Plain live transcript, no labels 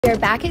are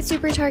back at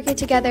Super Target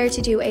together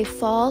to do a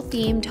fall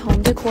themed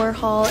home decor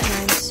haul, and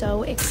I'm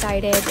so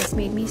excited. This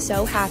made me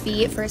so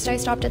happy. First, I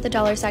stopped at the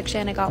dollar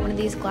section. I got one of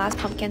these glass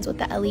pumpkins with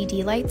the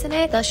LED lights in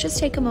it. Let's just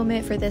take a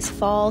moment for this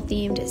fall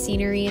themed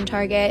scenery in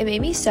Target. It made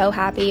me so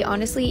happy.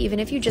 Honestly, even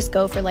if you just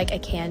go for like a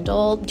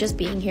candle, just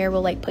being here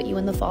will like put you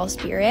in the fall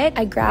spirit.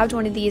 I grabbed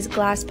one of these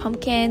glass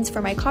pumpkins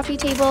for my coffee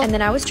table, and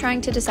then I was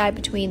trying to decide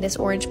between this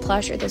orange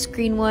plush or this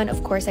green one.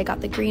 Of course, I got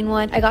the green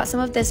one. I got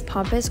some of this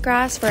pampas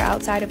grass for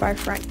outside of our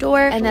front door,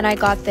 and then I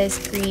got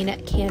this green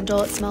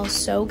candle. It smells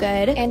so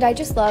good, and I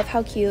just love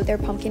how cute their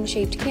pumpkin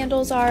shaped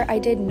candles are. I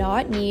did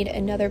not need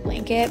another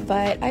blanket,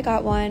 but I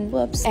got one.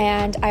 Whoops.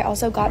 And I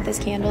also got this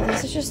candle.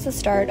 This is just the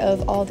start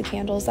of all the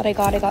candles that I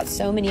got. I got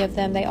so many of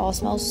them. They all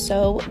smell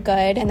so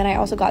good. And then I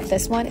also got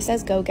this one. It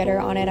says Go Getter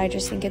on it. I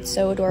just think it's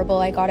so adorable.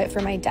 I got it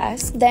for my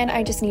desk. Then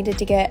I just needed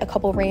to get a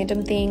couple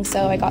random things,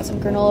 so I got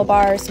some granola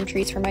bars, some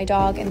treats for my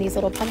dog, and these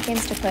little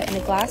pumpkins to put in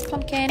a glass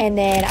pumpkin. And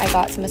then I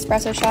got some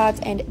espresso shots,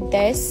 and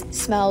this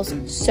smells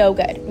so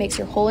good. Makes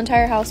your whole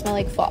entire house smell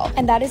like fall.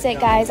 And that is it,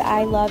 guys.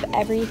 I love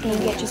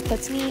everything. It just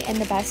puts me in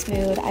the best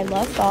mood. I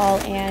love fall,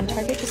 and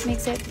Target just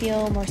makes it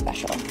feel more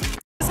special.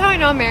 That's how I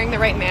know I'm marrying the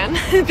right man,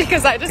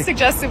 because I just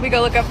suggested we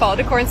go look at fall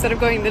decor instead of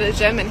going to the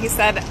gym, and he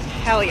said,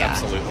 hell yeah.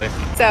 Absolutely.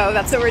 So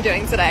that's what we're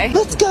doing today.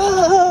 Let's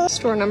go!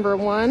 Store number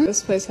 1.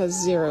 This place has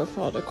zero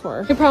fall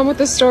decor. The problem with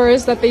this store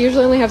is that they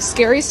usually only have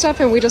scary stuff,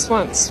 and we just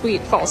want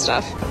sweet fall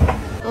stuff.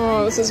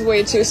 Oh, this is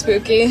way too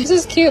spooky. This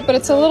is cute, but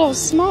it's a little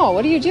small.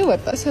 What do you do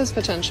with this? This has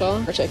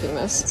potential. We're taking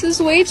this. This is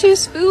way too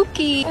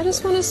spooky. I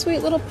just want a sweet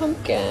little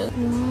pumpkin.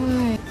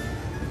 Why?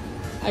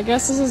 I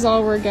guess this is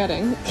all we're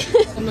getting.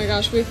 Oh my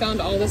gosh, we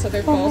found all this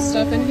other fall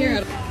stuff in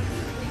here.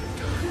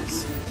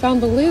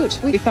 Found the loot.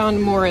 We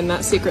found more in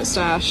that secret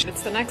stash.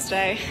 It's the next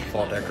day.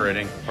 Fall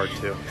decorating, part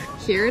 2.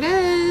 Here it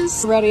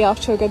is. Ready, off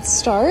to a good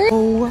start.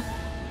 Oh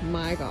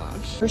my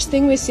gosh. First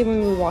thing we see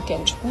when we walk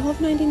in,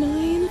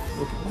 $12.99.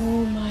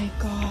 Oh my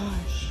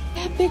gosh.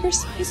 They have bigger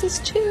sizes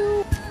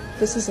too.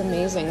 This is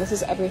amazing. This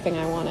is everything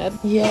I wanted.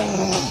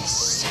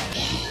 Yes.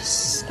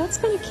 Yes. That's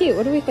kind of cute.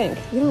 What do we think?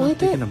 You don't like it?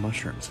 Thinking of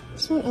mushrooms. I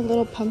just want a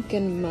little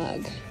pumpkin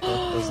mug.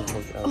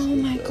 Oh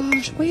my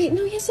gosh. Wait,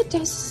 no, yes it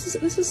does.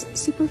 This is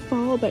super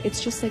fall, but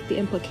it's just like the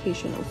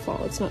implication of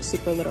fall. It's not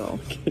super literal.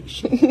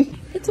 It's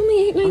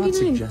only $8.99. I'm not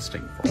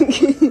suggesting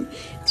fall.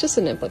 It's just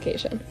an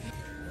implication.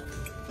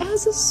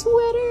 As a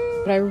sweater.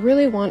 What I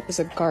really want is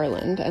a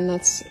garland, and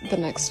that's the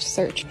next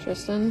search.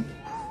 Tristan,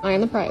 eye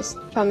on the prize.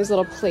 Found these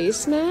little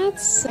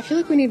placemats. I feel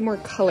like we need more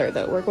color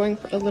though. We're going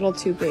for a little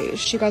too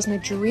beige. You guys, my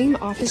dream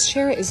office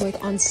chair is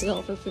like on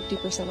sale for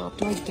 50% off.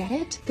 Do I get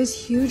it?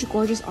 This huge,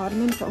 gorgeous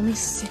ottoman for only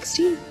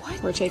 $60?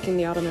 What? We're taking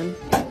the ottoman.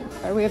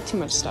 Alright, we have too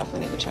much stuff we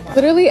need to check out.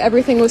 Literally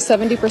everything was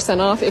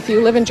 70% off. If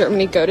you live in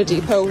Germany, go to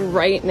Depot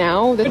right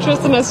now.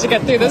 Tristan has to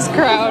get through this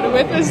crowd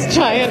with this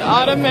giant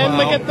ottoman. Wow.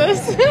 Look at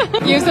this.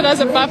 Use it as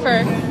a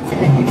buffer.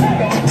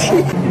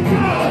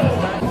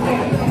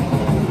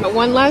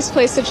 One last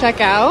place to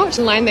check out.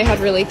 In line, they had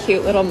really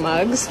cute little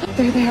mugs.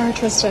 There they are,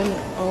 Tristan.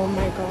 Oh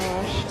my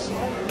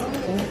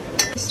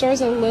gosh. The store's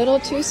a little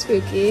too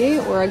spooky.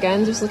 We're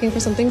again just looking for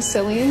something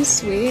silly and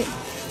sweet.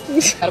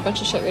 Got a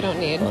bunch of shit we don't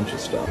need. Bunch of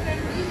stuff.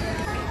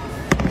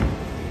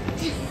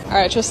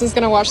 Alright, Tristan's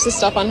gonna watch this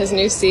stuff on his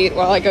new seat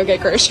while I go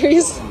get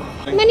groceries.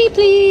 Money,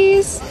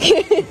 please!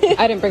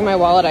 I didn't bring my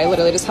wallet. I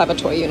literally just have a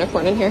toy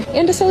unicorn in here.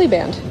 And a silly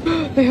band.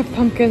 They have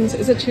pumpkins.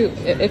 Is it too...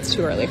 It's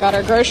too early. Got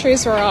our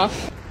groceries. We're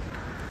off.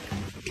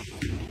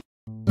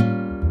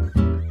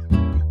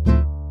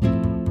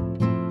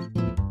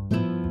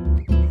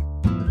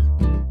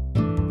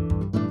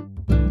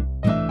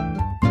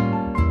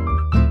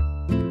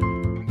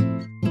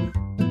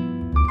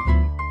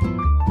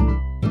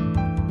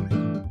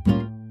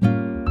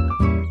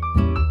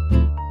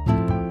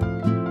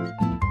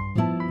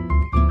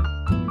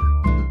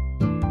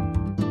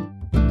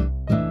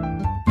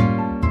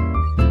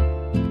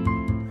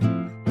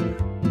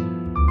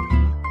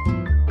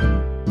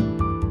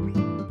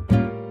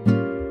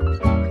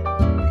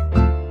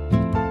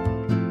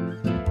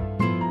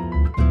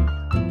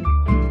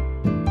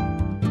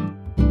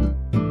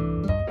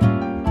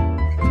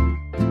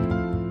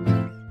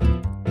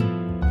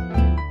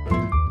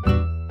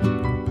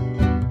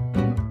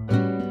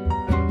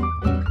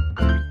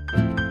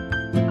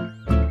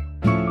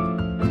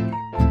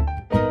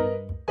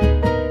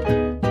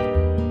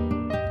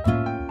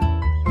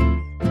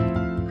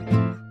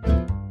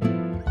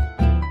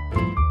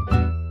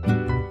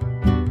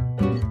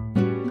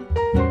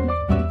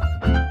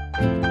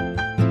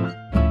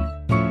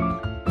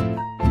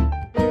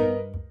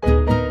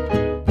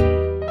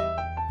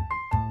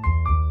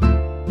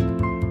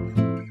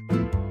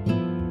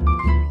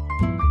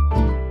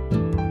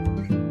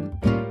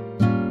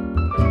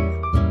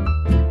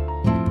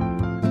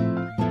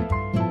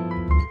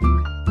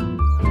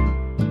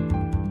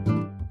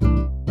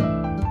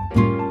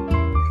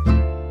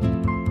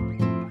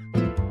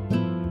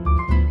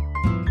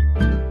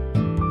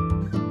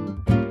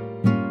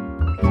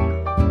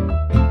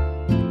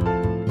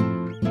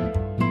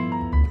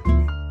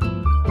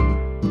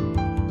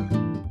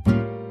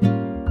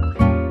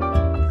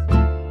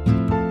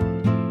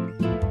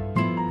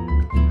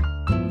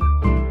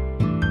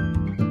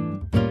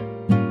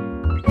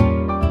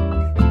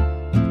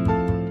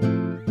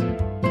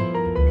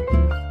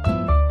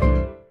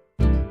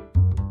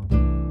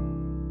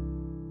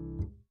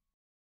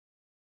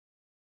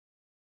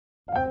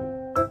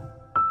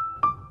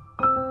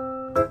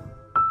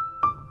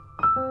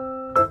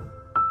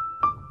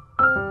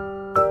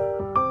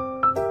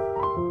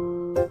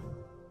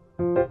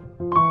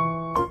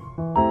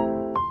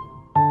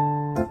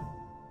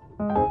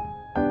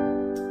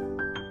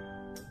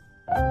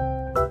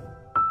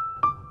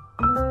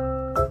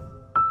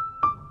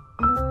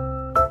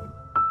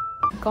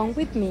 come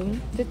with me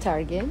to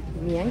Target,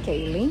 me and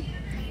Kaylee,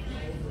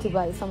 to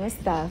buy some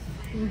stuff,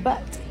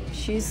 but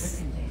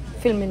she's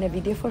filming a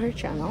video for her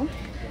channel.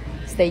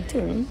 Stay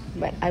tuned,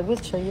 but I will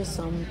show you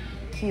some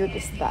cute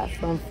stuff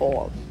from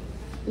fall.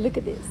 Look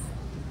at this.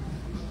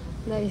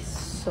 That is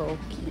so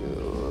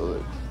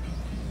cute.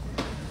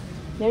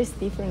 There's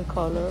different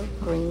color,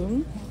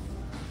 green.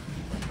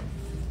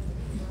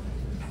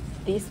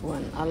 This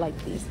one, I like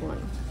this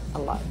one a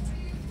lot.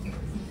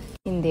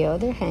 In the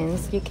other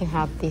hands, you can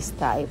have this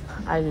type.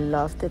 I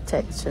love the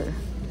texture.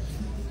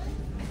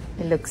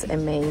 It looks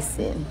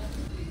amazing.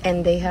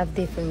 And they have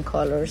different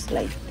colors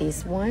like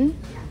this one.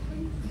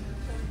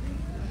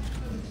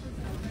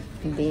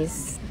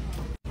 This.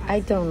 I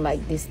don't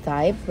like this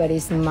type, but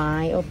it's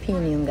my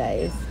opinion,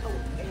 guys.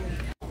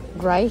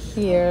 Right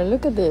here,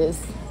 look at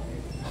this.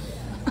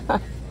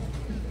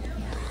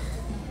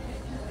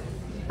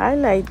 I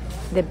like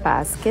the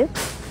basket.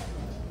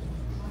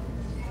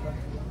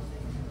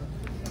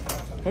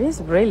 It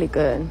is really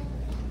good.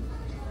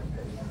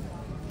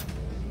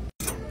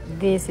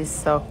 This is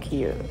so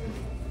cute.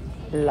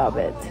 Love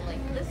it.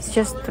 It's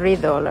just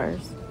 $3.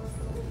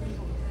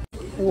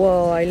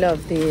 Whoa, I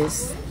love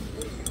this.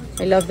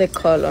 I love the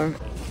color.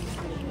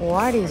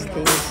 What is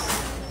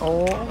this?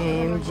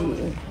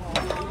 OMG.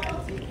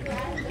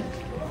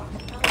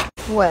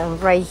 Well,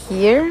 right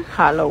here,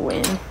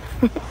 Halloween.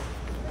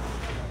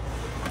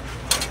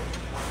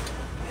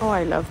 Oh,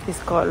 I love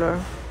this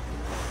color.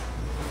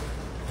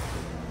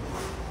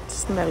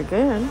 Smell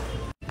good.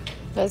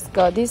 Let's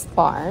go this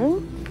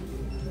part.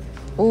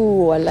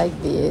 Ooh, I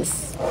like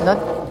this.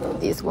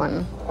 Not this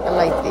one. I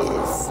like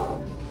this.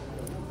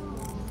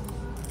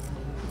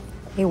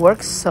 It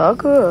works so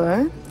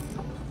good.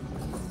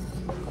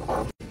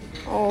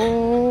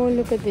 Oh,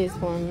 look at this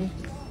one.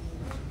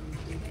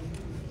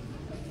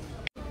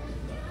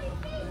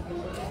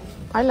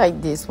 I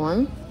like this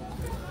one.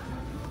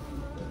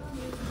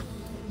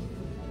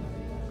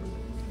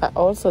 But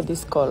also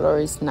this color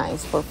is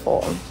nice for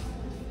fall.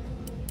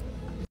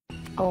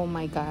 Oh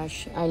my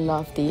gosh, I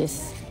love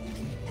this.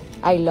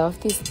 I love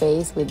this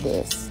base with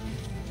this.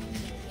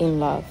 In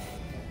love.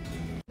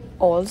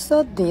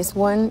 Also, this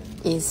one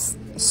is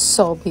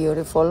so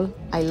beautiful.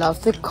 I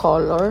love the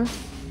color.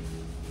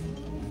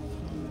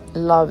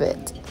 Love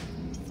it.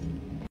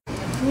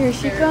 Here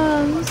she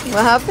comes.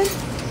 What happened?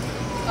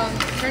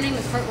 Turning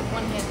the cart with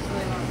one hand is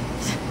really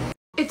long.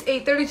 It's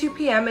 8:32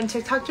 p.m. and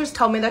TikTok just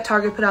told me that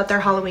Target put out their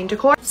Halloween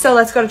decor. So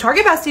let's go to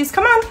Target Besties,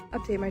 come on!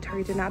 Update, my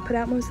Target did not put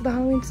out most of the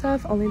Halloween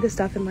stuff, only the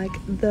stuff in like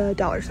the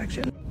dollar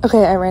section.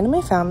 Okay, I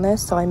randomly found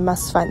this, so I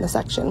must find the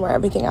section where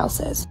everything else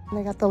is. And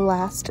I got the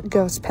last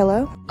ghost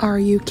pillow. Are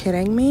you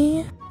kidding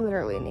me?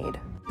 Literally need.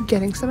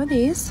 Getting some of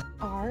these.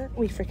 Are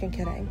we freaking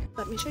kidding?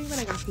 Let me show you what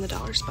I got from the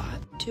dollar spot.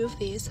 2 of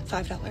these,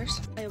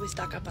 $5. I always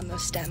stock up on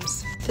those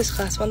stems. This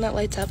glass one that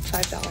lights up,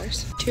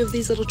 $5. 2 of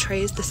these little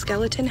trays, the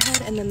skeleton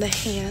head and then the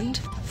hand,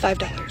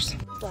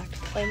 $5. Black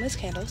flameless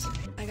candles.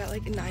 I got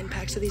like 9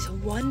 packs of these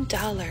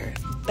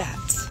 $1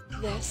 bats.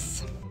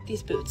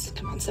 These boots,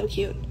 come on, so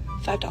cute.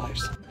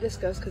 $5. This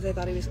goes because I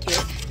thought he was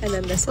cute. And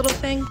then this little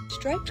thing,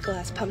 striped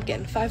glass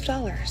pumpkin,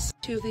 $5.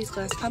 2 of these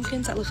glass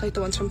pumpkins that look like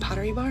the ones from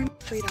Pottery Barn,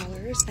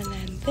 $3. And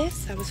then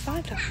this, that was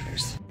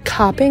 $5.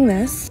 Copying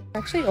this. I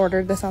actually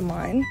ordered this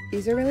online.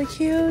 These are really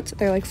cute.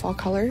 They're like fall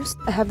colors.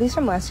 I have these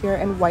from last year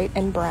in white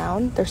and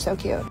brown. They're so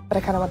cute, but I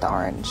kind of want the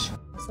orange.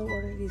 I also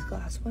ordered these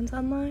glass ones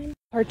online.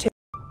 Part 2.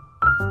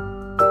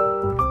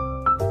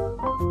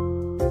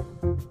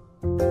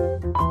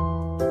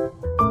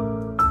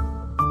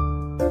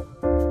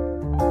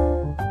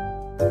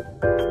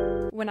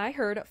 When I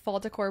heard fall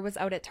decor was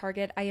out at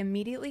Target, I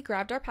immediately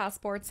grabbed our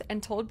passports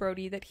and told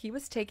Brody that he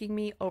was taking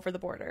me over the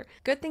border.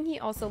 Good thing he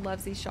also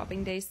loves these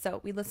shopping days,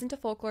 so we listened to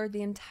folklore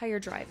the entire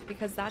drive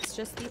because that's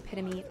just the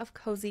epitome of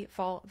cozy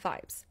fall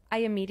vibes. I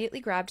immediately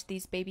grabbed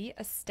these baby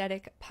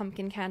aesthetic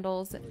pumpkin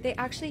candles. They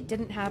actually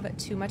didn't have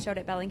too much out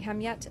at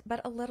Bellingham yet, but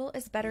a little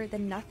is better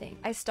than nothing.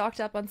 I stocked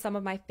up on some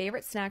of my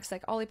favorite snacks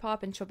like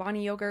Olipop and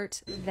Chobani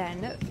yogurt,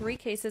 then 3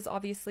 cases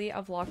obviously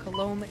of La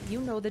Colombe, you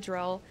know the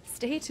drill.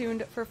 Stay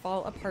tuned for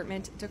fall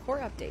apartment decor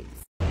updates.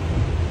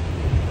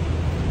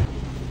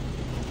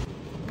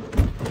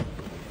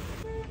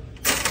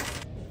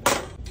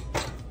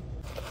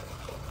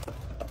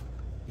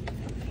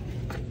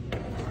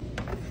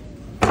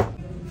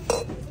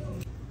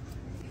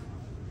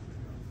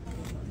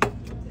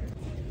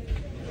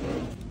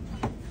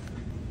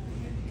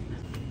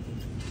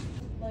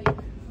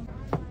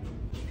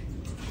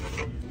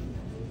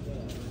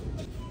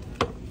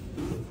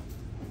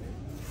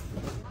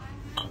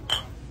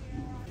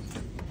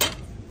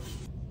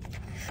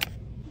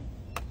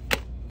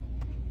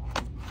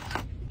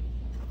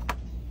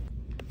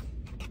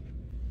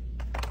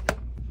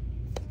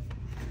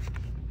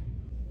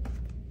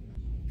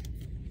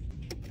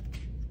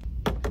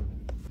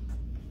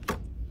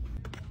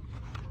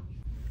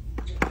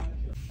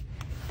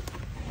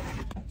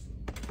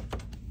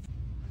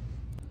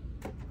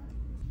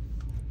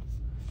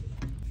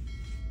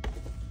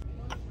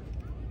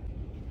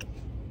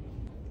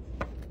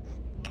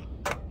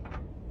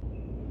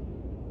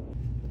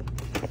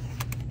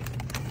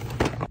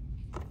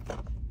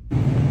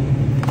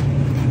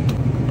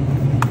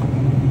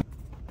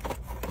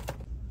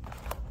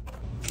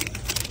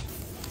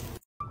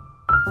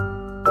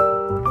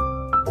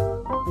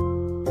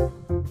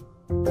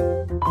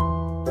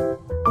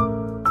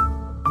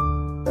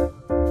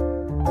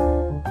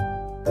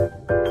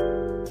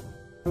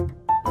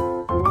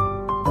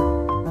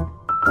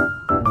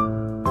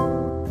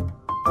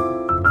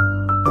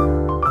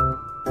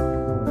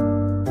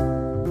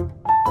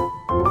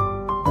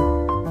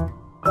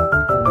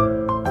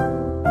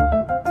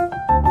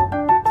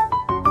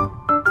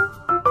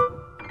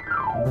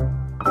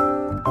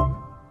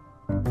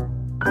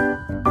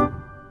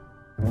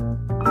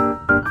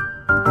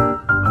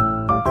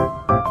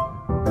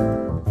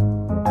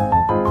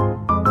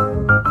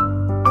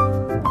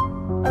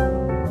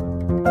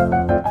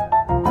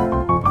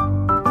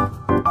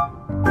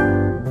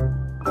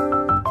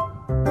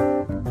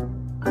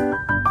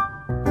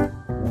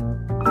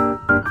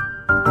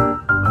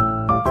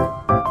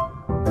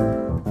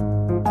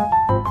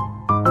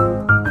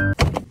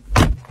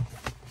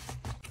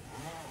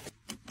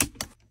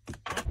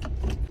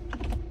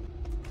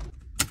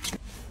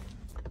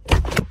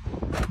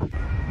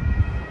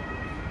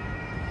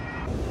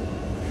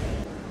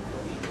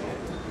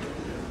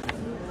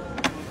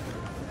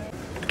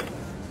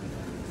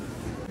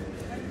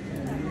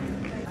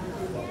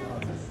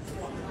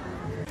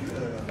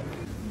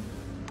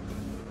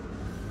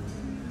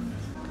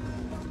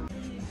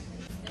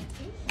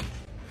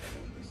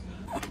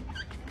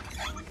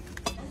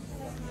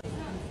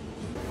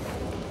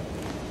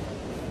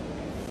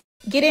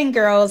 Get in,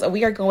 girls.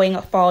 We are going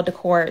fall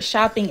decor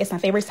shopping. It's my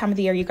favorite time of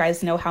the year. You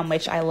guys know how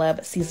much I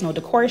love seasonal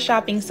decor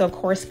shopping. So of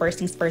course, first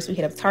things first, we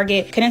hit up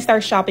Target. Couldn't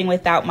start shopping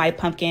without my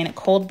pumpkin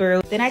cold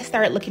brew. Then I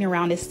started looking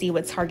around to see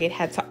what Target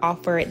had to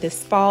offer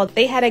this fall.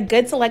 They had a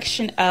good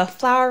selection of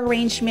flower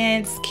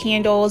arrangements,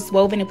 candles,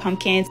 woven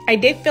pumpkins. I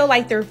did feel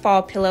like their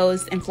fall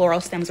pillows and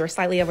floral stems were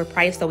slightly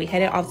overpriced, so we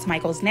headed off to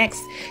Michael's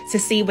next to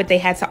see what they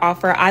had to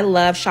offer. I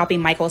love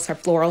shopping Michael's for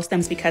floral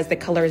stems because the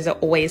colors are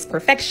always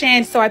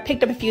perfection. So I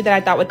picked up a few that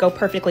I thought would go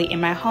perfectly in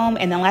my home.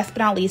 And then last but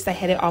not least, I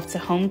headed off to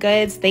Home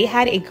Goods. They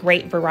had a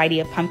great variety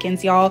of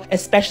pumpkins, y'all,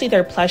 especially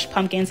their plush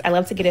pumpkins. I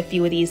love to get a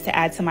few of these to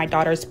add to my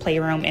daughter's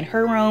playroom in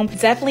her room.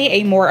 Definitely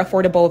a more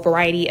affordable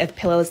variety of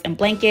pillows and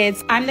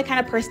blankets. I'm the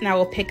kind of person that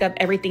will pick up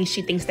everything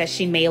she thinks that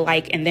she may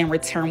like and then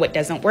return what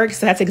doesn't work.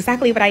 So that's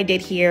exactly what I did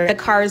here. The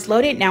car is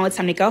loaded. Now it's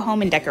time to go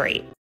home and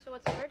decorate.